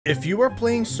If you are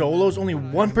playing solos, only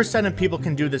 1% of people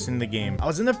can do this in the game. I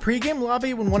was in the pregame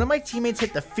lobby when one of my teammates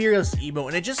hit the Fearless emote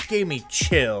and it just gave me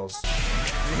chills.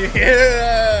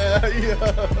 Yeah.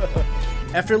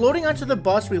 After loading onto the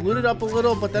bus, we looted up a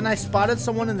little, but then I spotted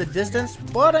someone in the distance,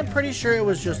 but I'm pretty sure it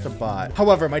was just a bot.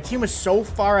 However, my team was so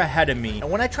far ahead of me,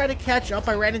 and when I tried to catch up,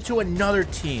 I ran into another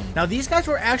team. Now, these guys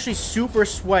were actually super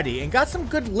sweaty and got some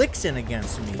good licks in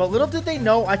against me, but little did they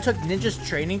know I took Ninja's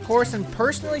training course and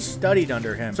personally studied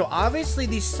under him. So obviously,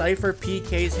 these Cypher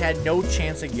PKs had no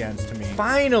chance against me.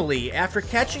 Finally, after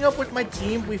catching up with my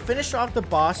team, we finished off the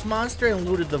boss monster and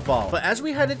looted the vault. But as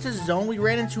we headed to zone, we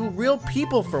ran into real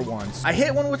people for once. I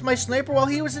hit one with my sniper while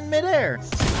he was in midair.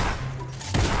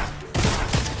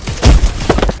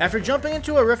 After jumping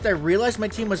into a rift, I realized my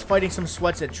team was fighting some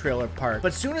sweats at Trailer Park.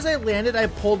 But soon as I landed, I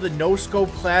pulled the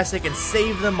no-scope classic and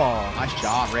saved them all. Nice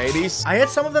job, Rabies. I had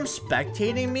some of them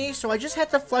spectating me, so I just had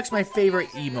to flex my favorite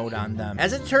emote on them.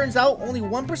 As it turns out, only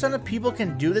 1% of people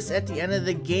can do this at the end of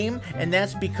the game, and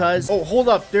that's because... Oh, hold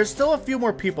up. There's still a few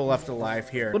more people left alive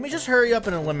here. Let me just hurry up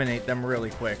and eliminate them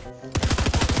really quick.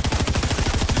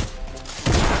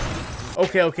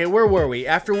 Okay, where were we?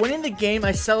 After winning the game,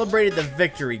 I celebrated the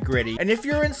victory, Gritty. And if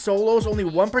you're in solos, only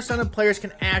 1% of players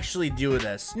can actually do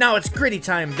this. Now it's Gritty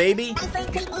time, baby!